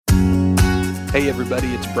Hey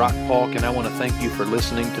everybody, it's Brock Paulk, and I want to thank you for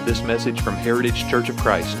listening to this message from Heritage Church of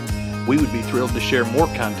Christ. We would be thrilled to share more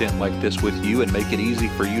content like this with you and make it easy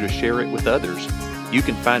for you to share it with others. You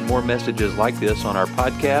can find more messages like this on our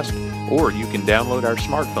podcast, or you can download our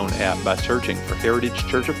smartphone app by searching for Heritage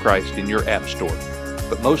Church of Christ in your app store.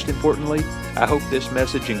 But most importantly, I hope this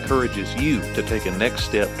message encourages you to take a next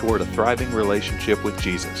step toward a thriving relationship with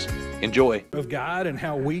Jesus. Enjoy. Of God and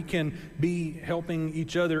how we can be helping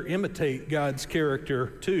each other imitate God's character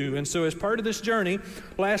too. And so as part of this journey,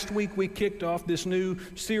 last week we kicked off this new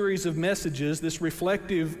series of messages, this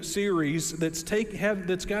reflective series that's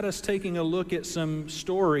got us taking a look at some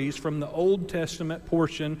stories from the Old Testament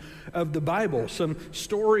portion of the Bible. Some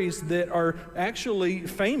stories that are actually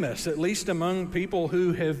famous, at least among people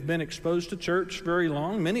who have been exposed to church very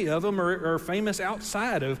long. Many of them are famous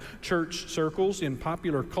outside of church circles in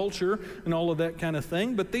popular culture and all of that kind of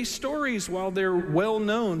thing. But these stories, while they're well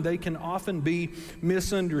known, they can often be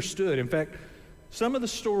misunderstood. In fact, some of the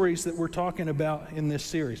stories that we're talking about in this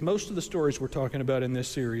series, most of the stories we're talking about in this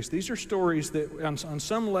series, these are stories that on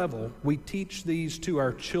some level we teach these to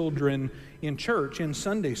our children in church, in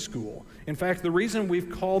Sunday school. In fact, the reason we've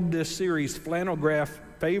called this series Flannel Graph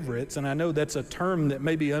Favorites, and I know that's a term that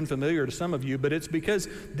may be unfamiliar to some of you, but it's because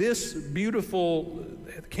this beautiful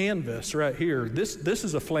canvas right here, this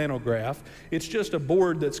is a flannel graph. It's just a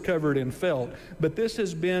board that's covered in felt, but this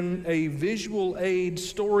has been a visual aid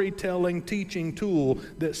storytelling teaching tool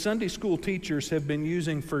that Sunday school teachers have been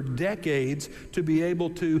using for decades to be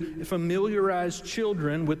able to familiarize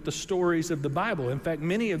children with the stories of the Bible. In fact,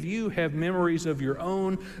 many of you have memories of your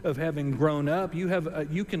own of having grown up.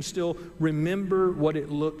 You can still remember what it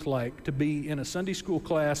looked like to be in a Sunday school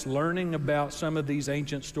class learning about some of these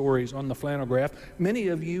ancient stories on the flannel graph. Many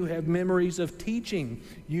of you have memories of teaching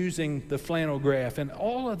using the flannel graph, and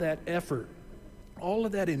all of that effort, all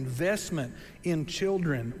of that investment in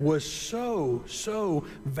children was so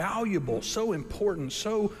valuable, so important,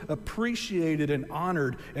 so appreciated and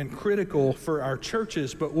honored and critical for our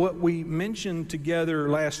churches. But what we mentioned together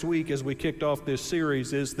last week as we kicked off this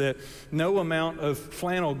series is that no amount of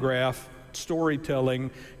flannel graph storytelling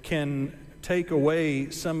can take away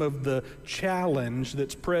some of the challenge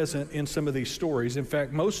that's present in some of these stories. In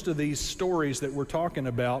fact, most of these stories that we're talking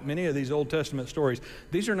about, many of these Old Testament stories,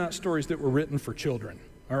 these are not stories that were written for children.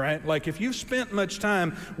 All right? Like if you've spent much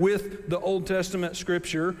time with the Old Testament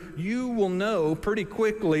scripture, you will know pretty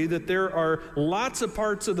quickly that there are lots of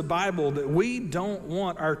parts of the Bible that we don't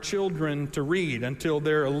want our children to read until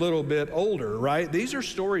they're a little bit older, right? These are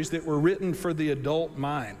stories that were written for the adult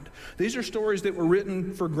mind. These are stories that were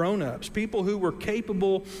written for grown-ups, people who were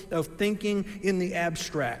capable of thinking in the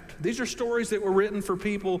abstract. These are stories that were written for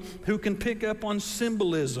people who can pick up on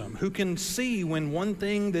symbolism, who can see when one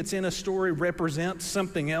thing that's in a story represents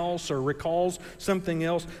something else or recalls something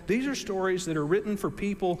else. These are stories that are written for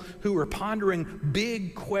people who are pondering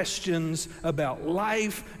big questions about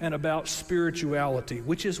life and about spirituality,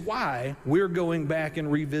 which is why we're going back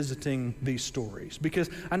and revisiting these stories.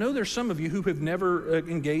 Because I know there's some of you who have never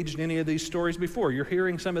engaged any of these stories before. You're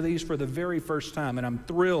hearing some of these for the very first time, and I'm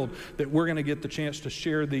thrilled that we're going to get the chance to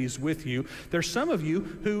share these with you. There's some of you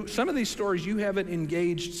who, some of these stories you haven't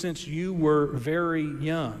engaged since you were very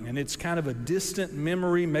young, and it's kind of a distant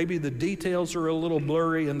memory. Maybe the details are a little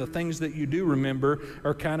blurry, and the things that you do remember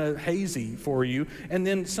are kind of hazy for you. And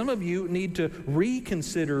then some of you need to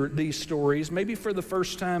reconsider these stories, maybe for the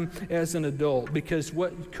first time as an adult, because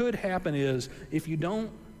what could happen is if you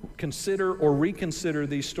don't consider or reconsider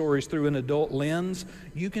these stories through an adult lens,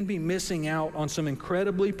 you can be missing out on some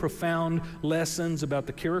incredibly profound lessons about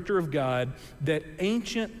the character of God that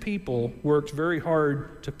ancient people worked very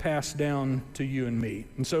hard to pass down to you and me.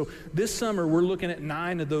 And so this summer, we're looking at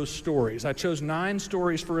 9 of those stories. I chose 9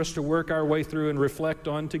 stories for us to work our way through and reflect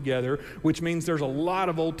on together, which means there's a lot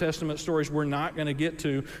of Old Testament stories we're not going to get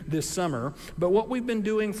to this summer. But what we've been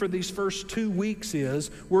doing for these first 2 weeks is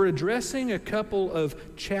we're addressing a couple of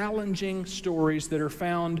challenging stories that are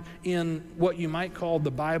found in what you might call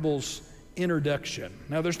the Bible's introduction.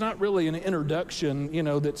 Now, there's not really an introduction,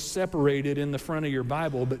 that's separated in the front of your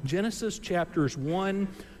Bible, but Genesis chapters 1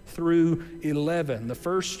 through 11, the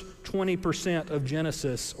first 20% of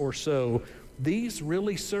Genesis or so, these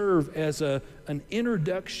really serve as an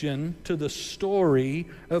introduction to the story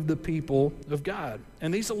of the people of God.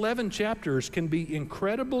 And these 11 chapters can be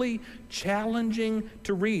incredibly challenging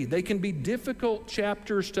to read. They can be difficult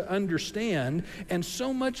chapters to understand, and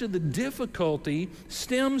so much of the difficulty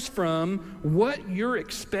stems from what you're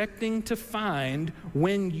expecting to find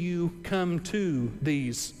when you come to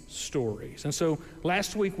these stories. And so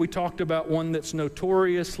last week we talked about one that's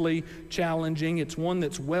notoriously challenging. It's one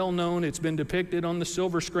that's well known. It's been depicted on the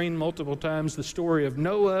silver screen multiple times, the story of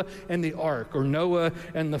Noah and the ark, or Noah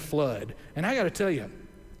and the flood. And I got to tell you,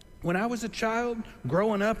 when I was a child,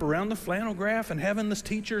 growing up around the flannel graph and having the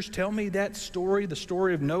teachers tell me that story, the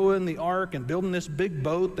story of Noah and the ark and building this big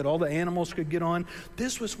boat that all the animals could get on,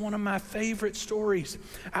 this was one of my favorite stories.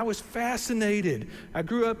 I was fascinated. I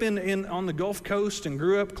grew up on the Gulf Coast and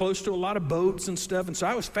grew up close to a lot of boats and stuff, and so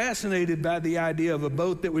I was fascinated by the idea of a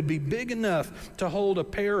boat that would be big enough to hold a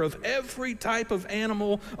pair of every type of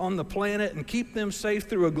animal on the planet and keep them safe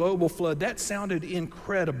through a global flood. That sounded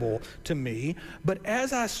incredible to me. But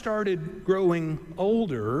as I started growing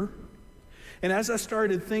older, and as I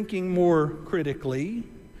started thinking more critically,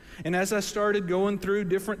 and as I started going through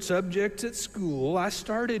different subjects at school, I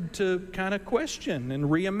started to kind of question and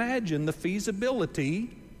reimagine the feasibility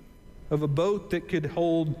of a boat that could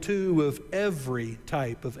hold two of every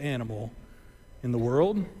type of animal in the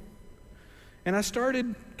world. And I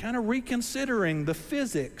started kind of reconsidering the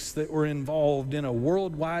physics that were involved in a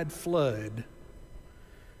worldwide flood.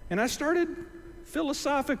 And I started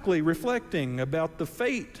philosophically reflecting about the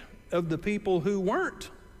fate of the people who weren't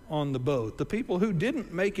on the boat, the people who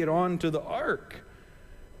didn't make it onto the ark.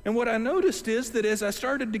 And what I noticed is that as I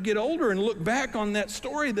started to get older and look back on that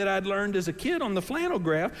story that I'd learned as a kid on the flannel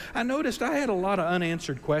graph, I noticed I had a lot of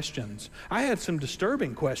unanswered questions. I had some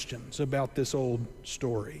disturbing questions about this old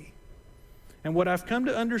story. And what I've come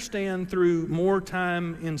to understand through more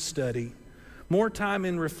time in study, more time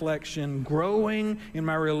in reflection, growing in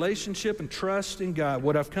my relationship and trust in God,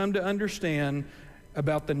 what I've come to understand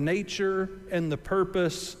about the nature and the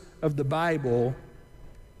purpose of the Bible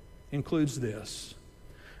includes this: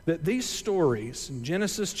 that these stories, in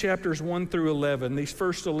Genesis chapters 1 through 11, these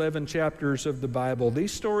first 11 chapters of the Bible,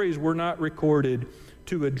 these stories were not recorded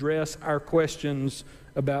to address our questions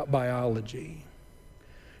about biology.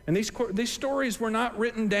 And these stories were not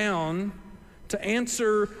written down to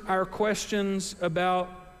answer our questions about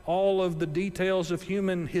all of the details of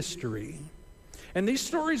human history. And these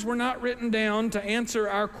stories were not written down to answer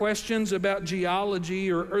our questions about geology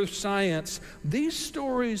or earth science. These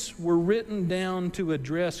stories were written down to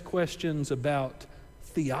address questions about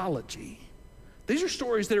theology. These are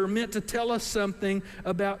stories that are meant to tell us something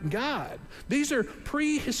about God. These are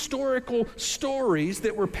prehistorical stories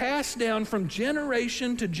that were passed down from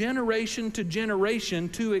generation to generation to generation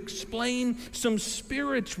to explain some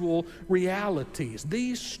spiritual realities.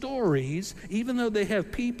 These stories, even though they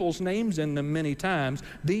have people's names in them many times,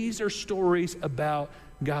 these are stories about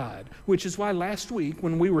God, which is why last week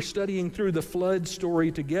when we were studying through the flood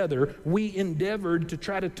story together, we endeavored to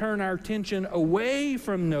try to turn our attention away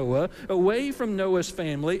from Noah, away from Noah's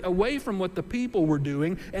family, away from what the people were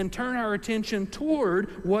doing, and turn our attention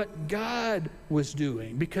toward what God was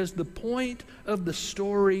doing. Because the point of the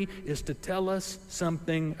story is to tell us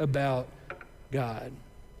something about God,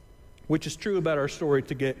 which is true about our story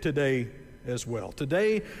today as well.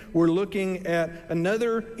 Today, we're looking at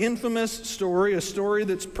another infamous story, a story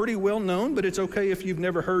that's pretty well known, but it's okay if you've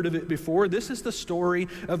never heard of it before. This is the story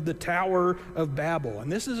of the Tower of Babel.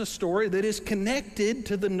 And this is a story that is connected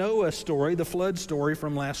to the Noah story, the flood story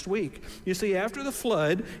from last week. You see, after the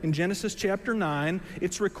flood, in Genesis chapter 9,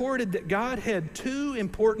 it's recorded that God had two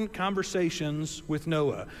important conversations with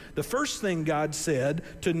Noah. The first thing God said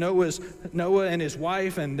to Noah and his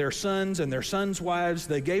wife and their sons' wives,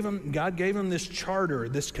 God gave them this charter,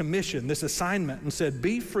 this commission, this assignment, and said,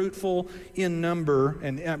 be fruitful in number,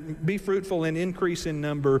 and be fruitful and increase in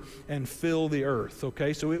number, and fill the earth.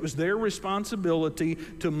 Okay, so it was their responsibility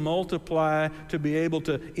to multiply, to be able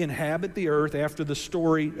to inhabit the earth after the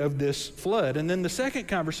story of this flood. And then the second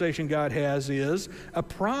conversation God has is a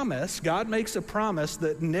promise. God makes a promise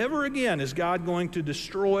that never again is God going to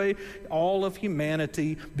destroy all of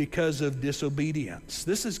humanity because of disobedience.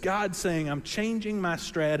 This is God saying, I'm changing my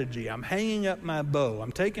strategy. I'm hanging up my bow.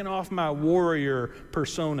 I'm taking off my warrior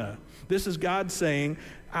persona. This is God saying,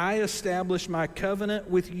 I establish my covenant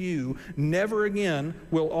with you. Never again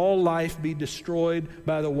will all life be destroyed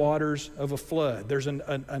by the waters of a flood. There's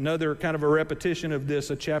another kind of a repetition of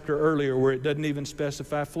this a chapter earlier where it doesn't even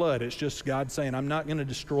specify flood. It's just God saying, I'm not going to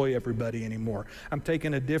destroy everybody anymore. I'm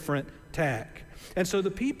taking a different tack. And so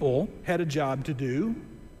the people had a job to do.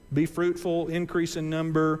 Be fruitful, increase in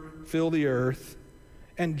number, fill the earth.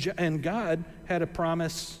 And God had a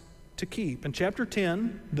promise to keep. In chapter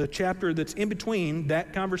 10, the chapter that's in between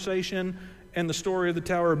that conversation and the story of the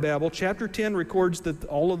Tower of Babel, chapter 10 records that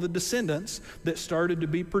all of the descendants that started to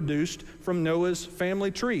be produced from Noah's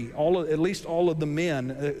family tree, at least all of the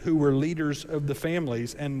men who were leaders of the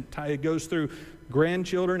families. And it goes through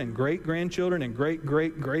grandchildren and great-grandchildren and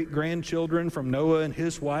great-great-great-grandchildren from Noah and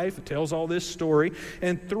his wife. It tells all this story.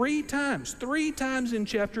 And three times in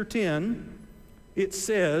chapter 10, it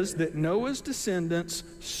says that Noah's descendants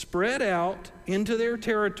spread out into their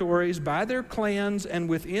territories by their clans and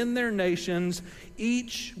within their nations,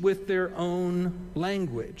 each with their own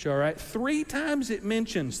language. All right? 3 times it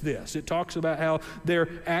mentions this. It talks about how they're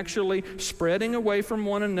actually spreading away from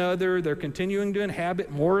one another, they're continuing to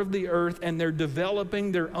inhabit more of the earth, and they're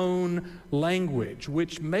developing their own language,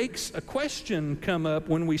 which makes a question come up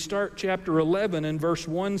when we start chapter 11, and verse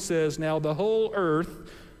 1 says, "Now the whole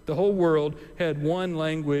earth, the whole world had one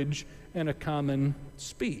language and a common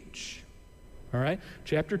speech." All right?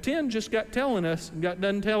 Chapter 10 just got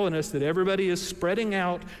done telling us that everybody is spreading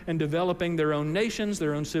out and developing their own nations,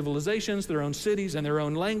 their own civilizations, their own cities, and their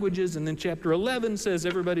own languages. And then chapter 11 says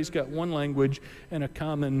everybody's got one language and a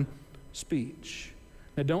common speech.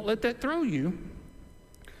 Now don't let that throw you.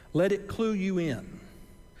 Let it clue you in.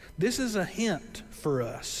 This is a hint for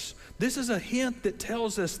us. This is a hint that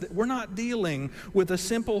tells us that we're not dealing with a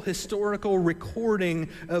simple historical recording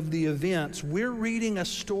of the events. We're reading a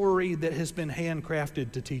story that has been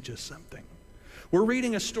handcrafted to teach us something. We're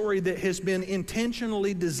reading a story that has been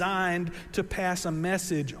intentionally designed to pass a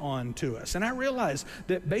message on to us. And I realize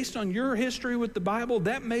that based on your history with the Bible,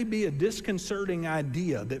 that may be a disconcerting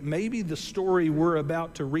idea, that maybe the story we're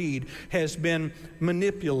about to read has been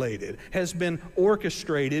manipulated, has been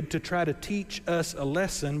orchestrated to try to teach us a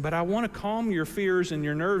lesson. But I want to calm your fears and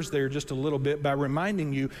your nerves there just a little bit by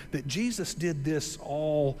reminding you that Jesus did this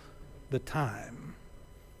all the time.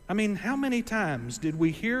 I mean, how many times did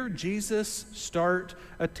we hear Jesus start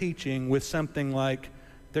a teaching with something like,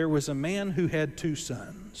 "There was a man who had 2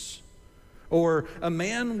 sons," or "A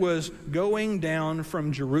man was going down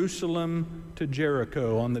from Jerusalem to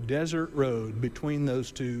Jericho on the desert road between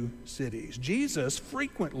those 2 cities." Jesus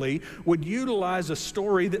frequently would utilize a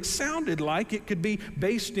story that sounded like it could be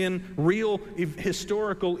based in real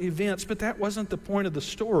historical events, but that wasn't the point of the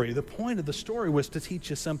story. The point of the story was to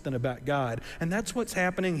teach us something about God, and that's what's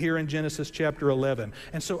happening here in Genesis chapter 11.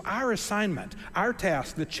 And so our assignment, our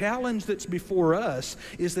task, the challenge that's before us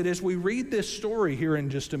is that as we read this story here in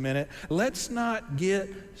just a minute, let's not get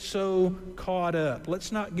so caught up.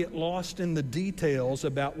 Let's not get lost in the details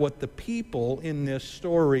about what the people in this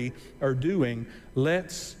story are doing.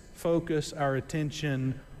 Let's focus our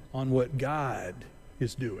attention on what God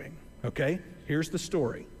is doing. Okay? Here's the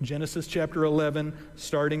story. Genesis chapter 11,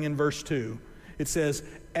 starting in verse 2. It says,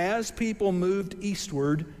 "As people moved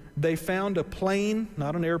eastward, they found a plain,"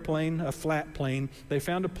 not an airplane, a flat plain. "They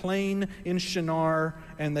found a plain in Shinar,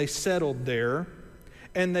 and they settled there.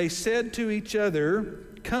 And they said to each other,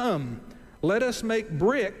 'Come, let us make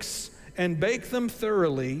bricks and bake them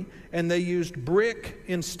thoroughly.' And they used brick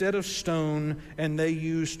instead of stone, and they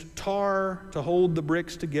used tar to hold the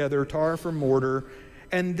bricks together, tar for mortar.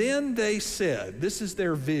 And then they said," this is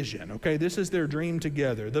their vision, okay? This is their dream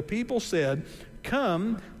together. The people said,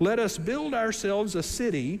 "Come, let us build ourselves a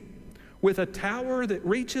city with a tower that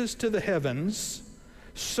reaches to the heavens,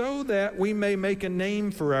 so that we may make a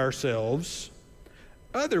name for ourselves.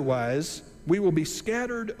 Otherwise, we will be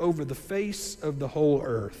scattered over the face of the whole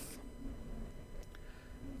earth."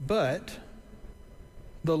 But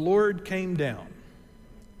the Lord came down.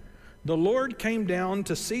 The Lord came down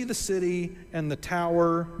to see the city and the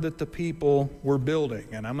tower that the people were building.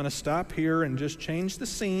 And I'm going to stop here and just change the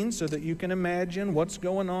scene so that you can imagine what's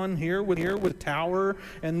going on here with the tower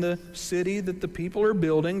and the city that the people are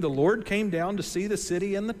building. The Lord came down to see the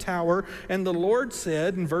city and the tower. And the Lord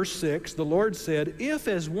said, in verse 6, the Lord said, "If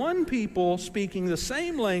as one people speaking the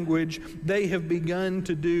same language they have begun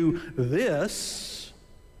to do this,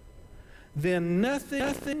 then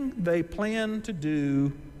nothing they plan to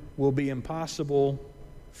do will be impossible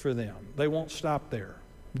for them." They won't stop there.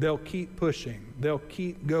 They'll keep pushing. They'll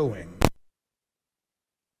keep going.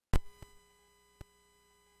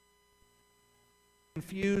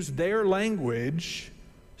 Confuse their language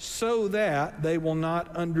so that they will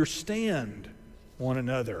not understand one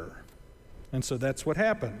another. And so that's what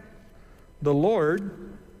happened. The Lord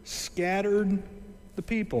scattered the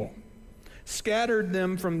people, scattered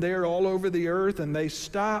them from there all over the earth, and they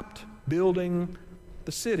stopped building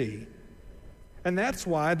the city. And that's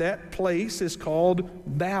why that place is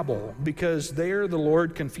called Babel, because there the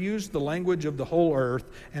Lord confused the language of the whole earth,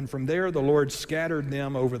 and from there the Lord scattered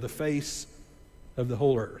them over the face of the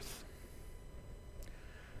whole earth.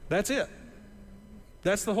 That's it.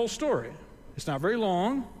 That's the whole story. It's not very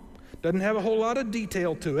long. Doesn't have a whole lot of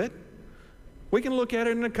detail to it. We can look at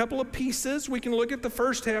it in a couple of pieces. We can look at the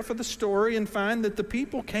first half of the story and find that the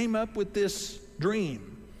people came up with this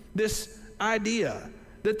dream, this idea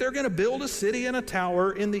that they're going to build a city and a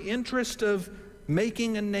tower in the interest of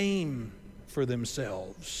making a name for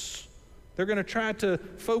themselves. They're going to try to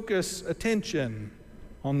focus attention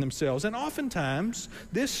on themselves. And oftentimes,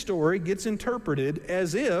 this story gets interpreted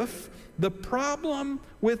as if the problem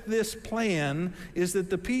with this plan is that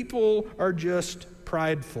the people are just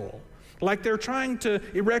prideful. Like they're trying to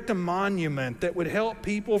erect a monument that would help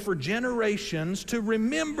people for generations to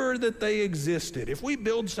remember that they existed. If we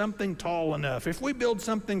build something tall enough, if we build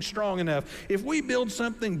something strong enough, if we build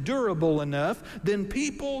something durable enough, then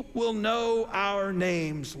people will know our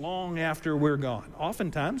names long after we're gone.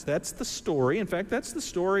 Oftentimes, that's the story. In fact, that's the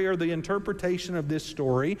story or the interpretation of this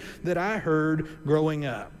story that I heard growing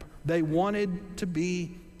up. They wanted to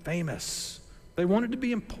be famous. They wanted to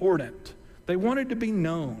be important. They wanted to be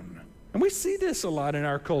known. And we see this a lot in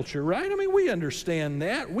our culture, right? I mean, we understand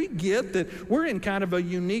that. We get that we're in kind of a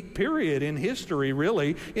unique period in history,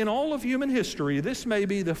 really. In all of human history, this may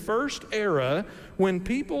be the first era when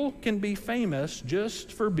people can be famous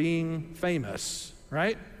just for being famous,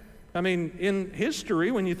 right? I mean, in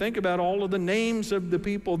history, when you think about all of the names of the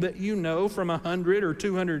people that you know from 100 or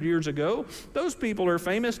 200 years ago, those people are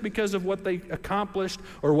famous because of what they accomplished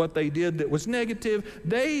or what they did that was negative.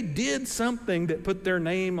 They did something that put their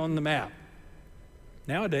name on the map.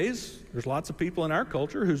 Nowadays, there's lots of people in our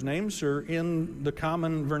culture whose names are in the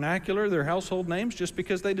common vernacular, their household names, just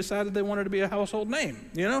because they decided they wanted to be a household name,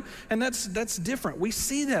 you know? And that's different. We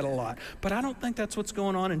see that a lot. But I don't think that's what's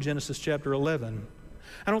going on in Genesis chapter 11.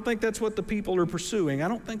 I don't think that's what the people are pursuing. I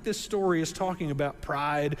don't think this story is talking about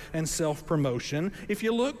pride and self-promotion. If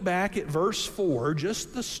you look back at verse 4,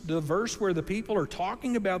 just the verse where the people are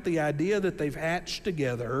talking about the idea that they've hatched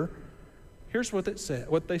together, here's what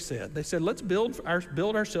they said. They said, let's build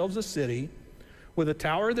ourselves a city with a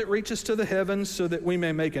tower that reaches to the heavens so that we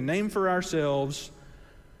may make a name for ourselves.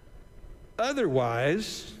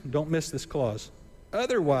 Otherwise, don't miss this clause,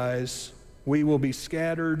 otherwise we will be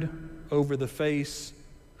scattered over the face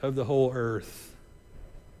of the whole earth.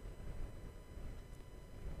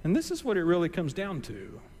 And this is what it really comes down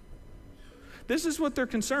to. This is what they're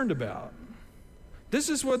concerned about. This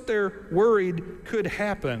is what they're worried could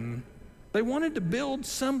happen. They wanted to build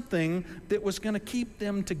something that was going to keep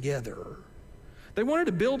them together. They wanted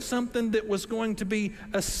to build something that was going to be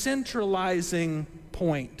a centralizing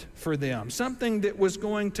point for them, something that was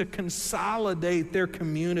going to consolidate their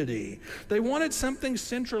community. They wanted something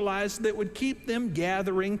centralized that would keep them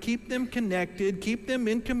gathering, keep them connected, keep them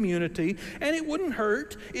in community, and it wouldn't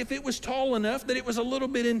hurt if it was tall enough that it was a little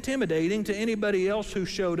bit intimidating to anybody else who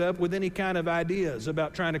showed up with any kind of ideas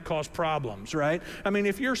about trying to cause problems, right? I mean,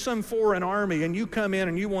 if you're some foreign army and you come in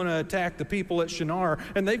and you want to attack the people at Shinar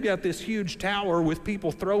and they've got this huge tower with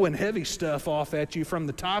people throwing heavy stuff off at you from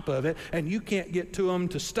the top of it and you can't get to them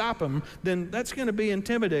to stop them, then that's going to be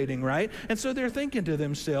intimidating, right? And so they're thinking to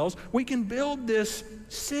themselves, we can build this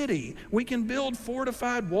city. We can build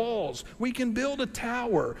fortified walls. We can build a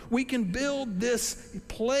tower. We can build this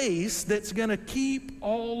place that's going to keep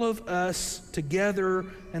all of us together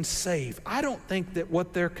and safe. I don't think that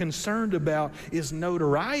what they're concerned about is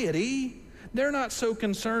notoriety. They're not so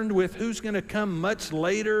concerned with who's going to come much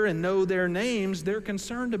later and know their names. They're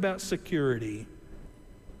concerned about security.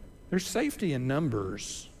 There's safety in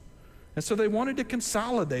numbers. And so they wanted to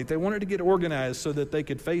consolidate. They wanted to get organized so that they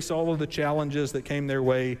could face all of the challenges that came their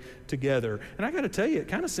way together. And I got to tell you, it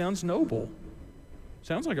kind of sounds noble.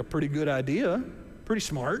 Sounds like a pretty good idea, pretty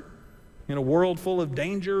smart. In a world full of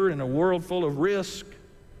danger, in a world full of risk,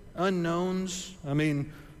 unknowns. I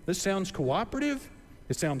mean, this sounds cooperative.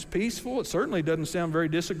 It sounds peaceful. It certainly doesn't sound very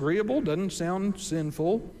disagreeable, doesn't sound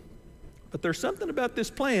sinful. But there's something about this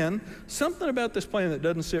plan that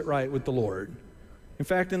doesn't sit right with the Lord. In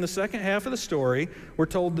fact, in the second half of the story, we're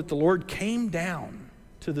told that the Lord came down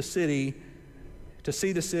to the city to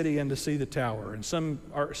see the city and to see the tower. And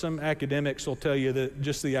some academics will tell you that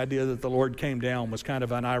just the idea that the Lord came down was kind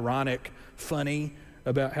of an ironic, funny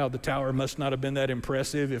about how the tower must not have been that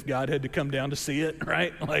impressive if God had to come down to see it,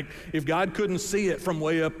 right? Like, if God couldn't see it from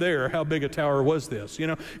way up there, how big a tower was this? You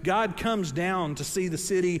know, God comes down to see the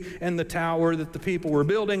city and the tower that the people were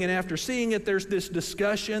building, and after seeing it, there's this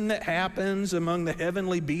discussion that happens among the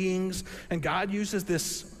heavenly beings, and God uses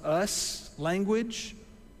this us language,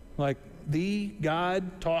 like the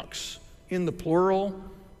God talks in the plural.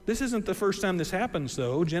 This isn't the first time this happens,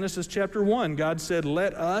 though. Genesis chapter 1, God said,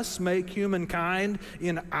 let us make humankind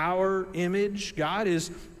in our image. God is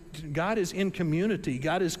God is in community.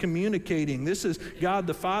 God is communicating. This is God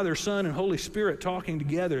the Father, Son, and Holy Spirit talking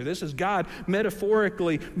together. This is God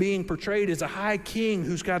metaphorically being portrayed as a high king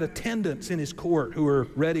who's got attendants in his court who are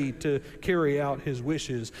ready to carry out his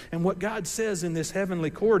wishes. And what God says in this heavenly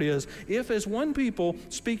court is, if as one people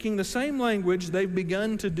speaking the same language they've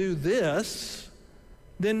begun to do this,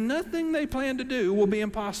 then nothing they plan to do will be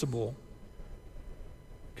impossible.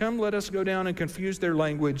 Come, let us go down and confuse their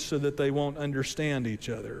language so that they won't understand each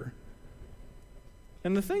other.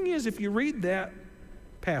 And the thing is, if you read that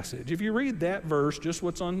passage, if you read that verse, just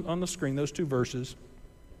what's on the screen, those two verses,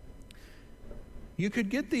 you could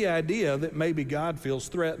get the idea that maybe God feels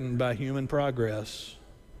threatened by human progress.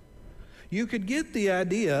 You could get the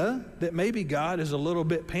idea that maybe God is a little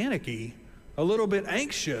bit panicky, a little bit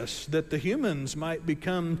anxious that the humans might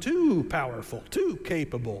become too powerful, too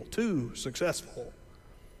capable, too successful.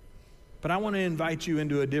 But I want to invite you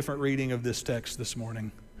into a different reading of this text this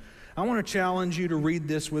morning. I want to challenge you to read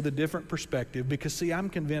this with a different perspective because, see, I'm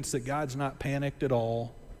convinced that God's not panicked at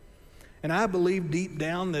all. And I believe deep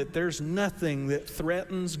down that there's nothing that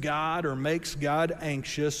threatens God or makes God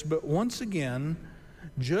anxious. But once again,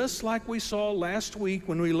 just like we saw last week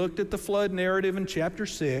when we looked at the flood narrative in chapter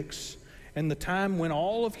 6 and the time when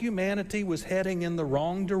all of humanity was heading in the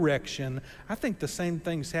wrong direction, I think the same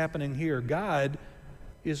thing's happening here. God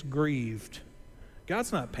is grieved.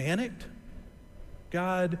 God's not panicked.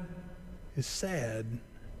 God is sad.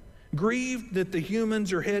 Grieved that the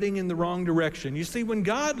humans are heading in the wrong direction. You see, when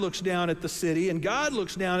God looks down at the city and God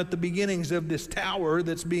looks down at the beginnings of this tower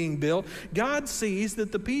that's being built, God sees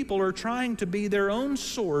that the people are trying to be their own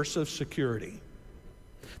source of security.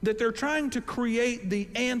 That they're trying to create the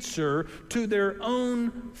answer to their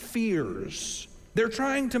own fears. They're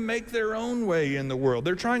trying to make their own way in the world.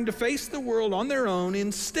 They're trying to face the world on their own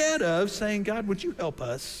instead of saying, God, would you help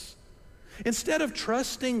us? Instead of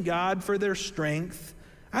trusting God for their strength,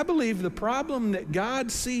 I believe the problem that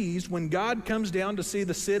God sees when God comes down to see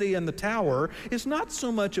the city and the tower is not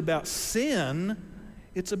so much about sin,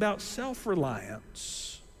 it's about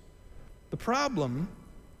self-reliance. The problem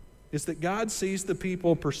is that God sees the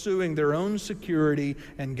people pursuing their own security,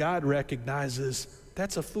 and God recognizes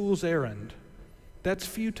that's a fool's errand. That's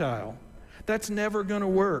futile. That's never going to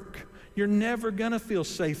work. You're never going to feel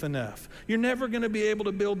safe enough. You're never going to be able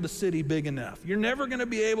to build the city big enough. You're never going to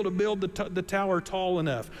be able to build the tower tall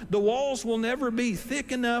enough. The walls will never be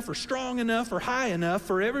thick enough or strong enough or high enough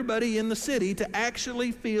for everybody in the city to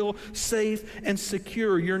actually feel safe and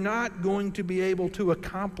secure. You're not going to be able to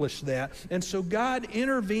accomplish that. And so God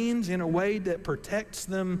intervenes in a way that protects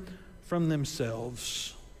them from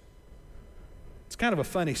themselves. It's kind of a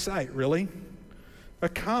funny sight, really. A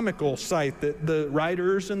comical sight that the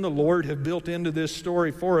writers and the Lord have built into this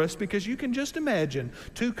story for us, because you can just imagine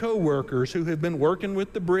two co-workers who have been working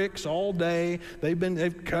with the bricks all day.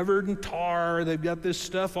 They've covered in tar. They've got this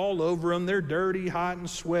stuff all over them. They're dirty, hot, and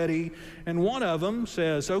sweaty. And one of them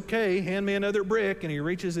says, okay, hand me another brick. And he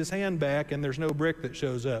reaches his hand back and there's no brick that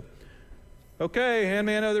shows up. Okay, hand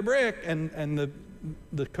me another brick. And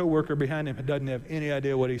the co-worker behind him doesn't have any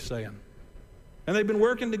idea what he's saying. And they've been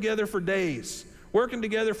working together for days. Working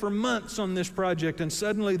together for months on this project, and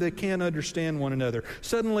suddenly they can't understand one another.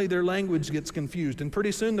 Suddenly their language gets confused, and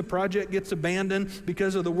pretty soon the project gets abandoned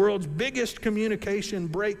because of the world's biggest communication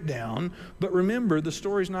breakdown. But remember, the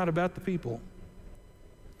story's not about the people.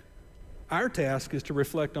 Our task is to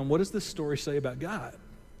reflect on, what does this story say about God?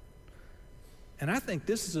 And I think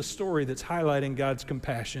this is a story that's highlighting God's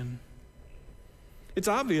compassion. It's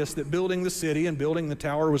obvious that building the city and building the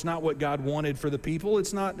tower was not what God wanted for the people.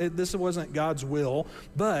 This wasn't God's will.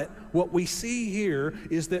 But what we see here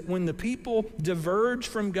is that when the people diverge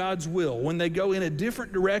from God's will, when they go in a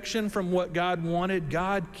different direction from what God wanted,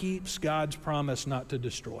 God keeps God's promise not to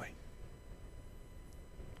destroy.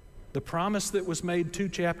 The promise that was made 2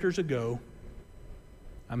 chapters ago,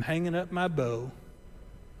 I'm hanging up my bow,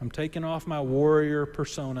 I'm taking off my warrior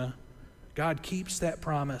persona. God keeps that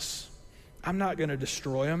promise. I'm not going to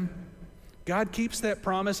destroy them. God keeps that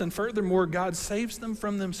promise, and furthermore, God saves them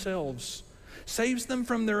from themselves, saves them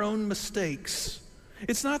from their own mistakes.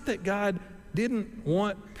 It's not that God didn't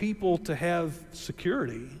want people to have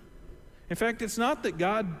security. In fact, it's not that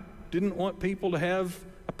God didn't want people to have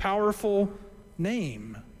a powerful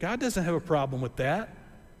name. God doesn't have a problem with that.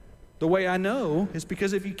 The way I know is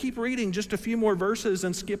because if you keep reading just a few more verses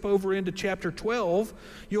and skip over into chapter 12,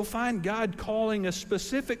 you'll find God calling a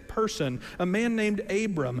specific person, a man named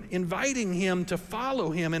Abram, inviting him to follow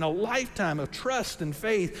him in a lifetime of trust and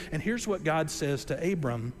faith. And here's what God says to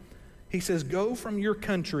Abram. He says, go from your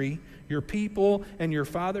country, your people, and your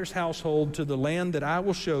father's household to the land that I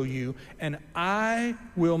will show you, and I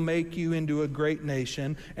will make you into a great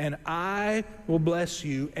nation, and I will bless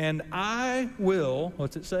you, and I will,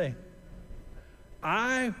 what's it say?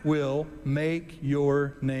 I will make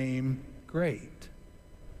your name great.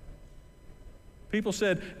 People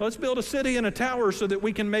said, let's build a city and a tower so that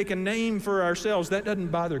we can make a name for ourselves. That doesn't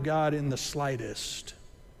bother God in the slightest.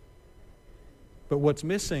 But what's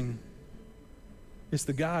missing is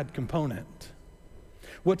the God component.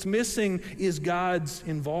 What's missing is God's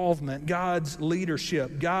involvement, God's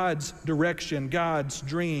leadership, God's direction, God's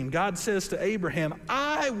dream. God says to Abraham,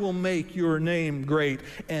 I will make your name great,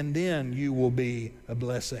 and then you will be a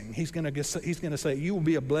blessing. He's going to say, you will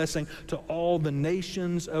be a blessing to all the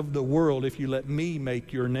nations of the world if you let me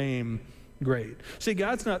make your name great. See,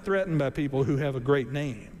 God's not threatened by people who have a great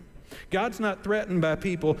name. God's not threatened by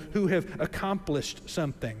people who have accomplished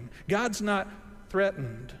something. God's not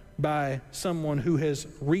threatened by someone who has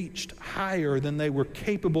reached higher than they were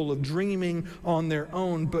capable of dreaming on their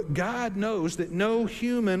own. But God knows that no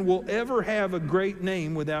human will ever have a great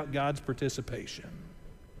name without God's participation.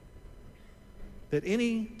 That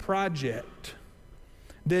any project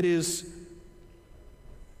that is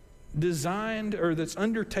designed or that's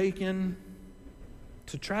undertaken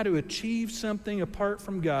to try to achieve something apart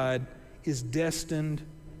from God is destined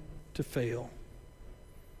to fail.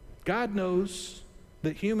 God knows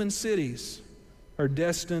that human cities are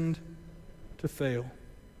destined to fail.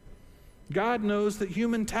 God knows that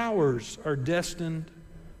human towers are destined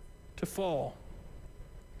to fall.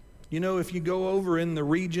 You know, if you go over in the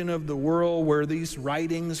region of the world where these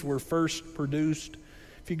writings were first produced,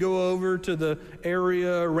 if you go over to the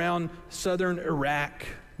area around southern Iraq,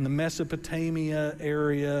 in the Mesopotamia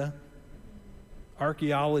area,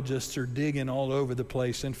 archaeologists are digging all over the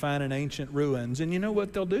place and finding ancient ruins. And you know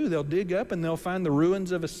what they'll do? They'll dig up and they'll find the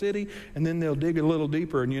ruins of a city, and then they'll dig a little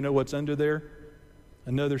deeper, and you know what's under there?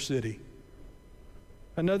 Another city.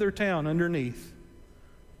 Another town underneath.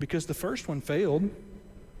 Because the first one failed,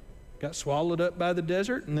 got swallowed up by the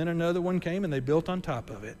desert, and then another one came and they built on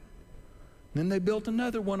top of it. Then they built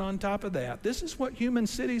another one on top of that. This is what human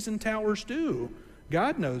cities and towers do.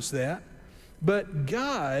 God knows that. But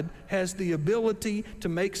God has the ability to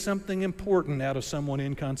make something important out of someone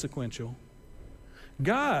inconsequential.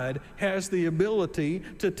 God has the ability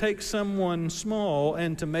to take someone small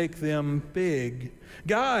and to make them big.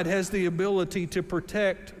 God has the ability to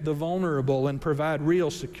protect the vulnerable and provide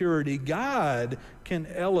real security. God can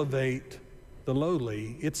elevate the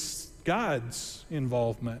lowly. It's God's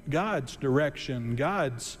involvement, God's direction,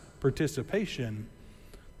 God's participation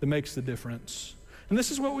that makes the difference. And this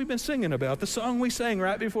is what we've been singing about. The song we sang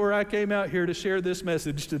right before I came out here to share this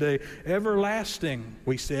message today. Everlasting,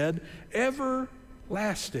 we said.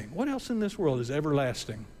 Everlasting. What else in this world is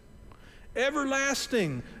everlasting?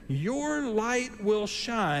 Everlasting. Your light will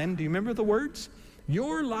shine. Do you remember the words?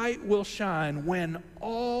 Your light will shine when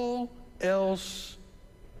all else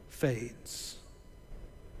fades.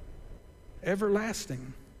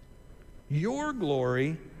 Everlasting. Your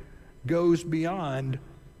glory goes beyond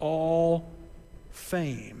all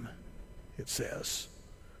fame, it says.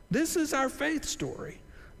 This is our faith story.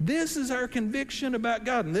 This is our conviction about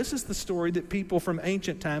God. And this is the story that people from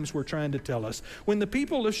ancient times were trying to tell us. When the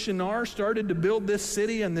people of Shinar started to build this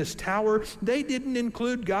city and this tower, they didn't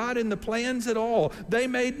include God in the plans at all. They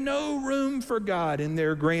made no room for God in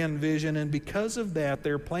their grand vision. And because of that,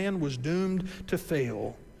 their plan was doomed to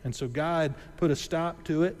fail. And so God put a stop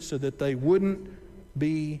to it so that they wouldn't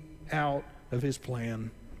be out of his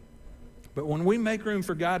plan. But when we make room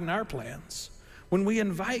for God in our plans, when we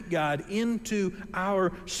invite God into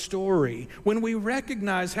our story, when we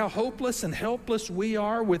recognize how hopeless and helpless we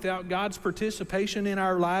are without God's participation in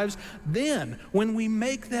our lives, then when we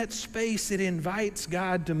make that space, it invites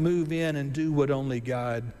God to move in and do what only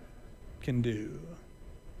God can do.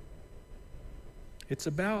 It's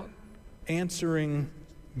about answering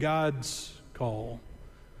God's call,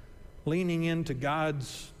 leaning into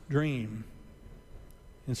God's dream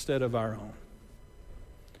instead of our own.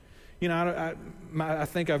 You know, I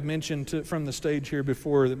think I've mentioned from the stage here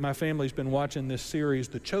before that my family's been watching this series,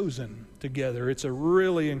 The Chosen, together. It's a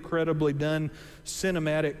really incredibly done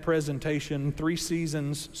cinematic presentation, 3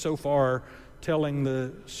 seasons so far, telling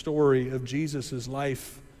the story of Jesus'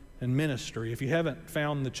 life and ministry. If you haven't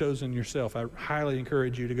found The Chosen yourself, I highly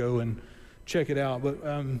encourage you to go and check it out. But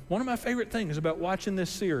one of my favorite things about watching this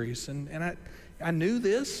series, and I knew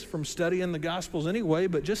this from studying the Gospels anyway,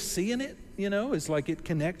 but just seeing it, you know, is like it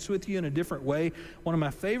connects with you in a different way. One of my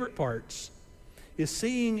favorite parts is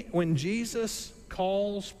seeing when Jesus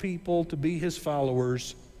calls people to be his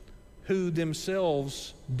followers, who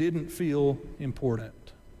themselves didn't feel important.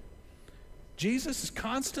 Jesus is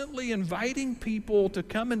constantly inviting people to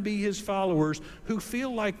come and be his followers who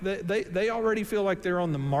feel like they already feel like they're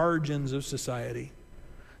on the margins of society.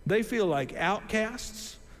 They feel like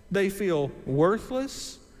outcasts. They feel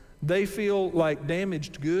worthless. They feel like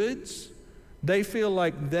damaged goods. They feel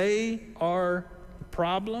like they are the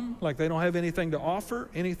problem, like they don't have anything to offer,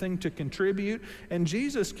 anything to contribute. And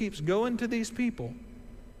Jesus keeps going to these people,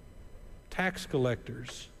 tax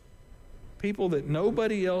collectors, people that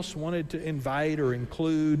nobody else wanted to invite or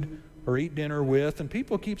include or eat dinner with. And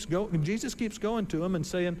Jesus keeps going to them and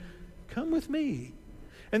saying, come with me.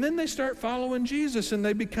 And then they start following Jesus and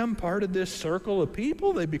they become part of this circle of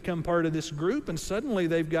people. They become part of this group, and suddenly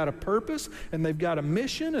they've got a purpose and they've got a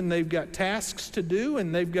mission and they've got tasks to do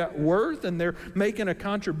and they've got worth and they're making a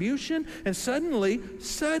contribution. And suddenly,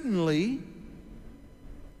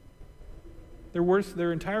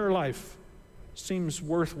 their entire life seems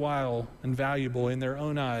worthwhile and valuable in their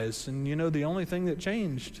own eyes. And you know, the only thing that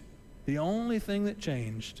changed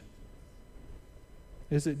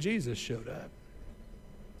is that Jesus showed up.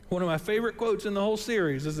 One of my favorite quotes in the whole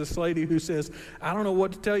series is this lady who says, I don't know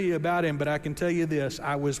what to tell you about him, but I can tell you this.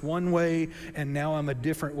 I was one way and now I'm a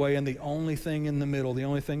different way, and the only thing in the middle, the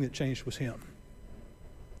only thing that changed was him.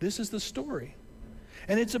 This is the story.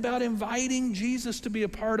 And it's about inviting Jesus to be a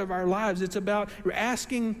part of our lives. It's about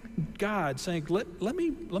asking God, saying, let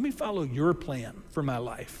me follow your plan for my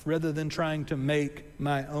life rather than trying to make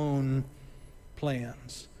my own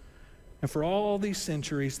plans. And for all these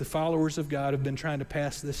centuries, the followers of God have been trying to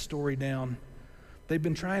pass this story down. They've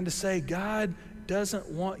been trying to say, God doesn't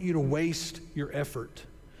want you to waste your effort.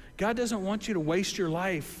 God doesn't want you to waste your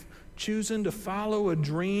life choosing to follow a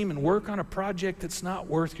dream and work on a project that's not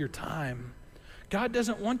worth your time. God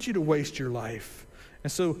doesn't want you to waste your life.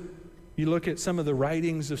 And so you look at some of the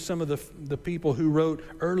writings of some of the people who wrote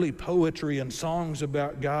early poetry and songs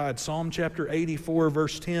about God. Psalm chapter 84,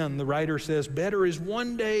 verse 10, the writer says, better is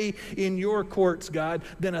one day in your courts, God,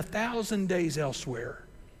 than 1,000 days elsewhere.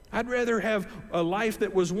 I'd rather have a life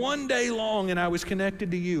that was one day long and I was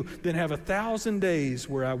connected to you than have 1,000 days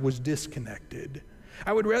where I was disconnected.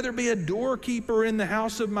 I would rather be a doorkeeper in the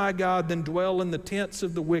house of my God than dwell in the tents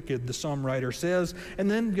of the wicked, the psalm writer says, and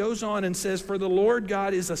then goes on and says, for the Lord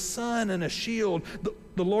God is a sun and a shield.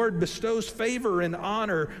 The Lord bestows favor and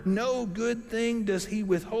honor. No good thing does he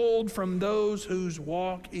withhold from those whose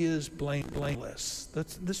walk is blameless.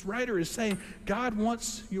 This writer is saying God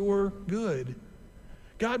wants your good.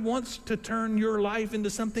 God wants to turn your life into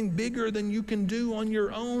something bigger than you can do on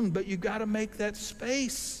your own, but you've got to make that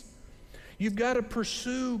space. You've got to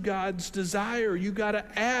pursue God's desire. You've got to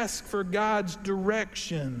ask for God's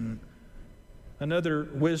direction. Another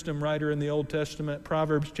wisdom writer in the Old Testament,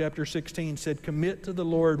 Proverbs chapter 16, said, commit to the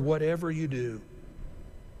Lord whatever you do.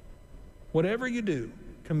 Whatever you do,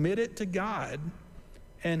 commit it to God,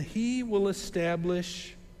 and he will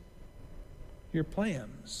establish your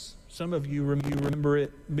plans. Some of you remember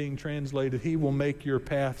it being translated, he will make your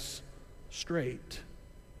paths straight.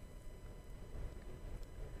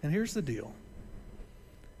 And here's the deal.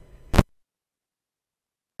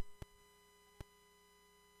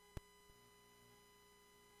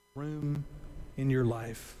 Room in your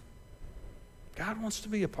life. God wants to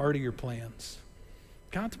be a part of your plans.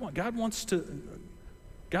 God wants to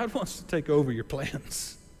take over your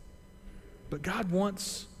plans. But God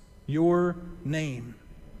wants your name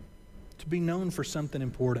to be known for something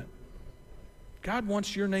important. God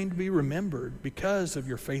wants your name to be remembered because of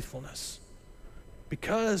your faithfulness,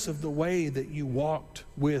 because of the way that you walked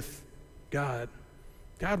with God.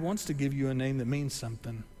 God wants to give you a name that means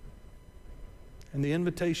something. And the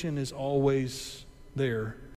invitation is always there.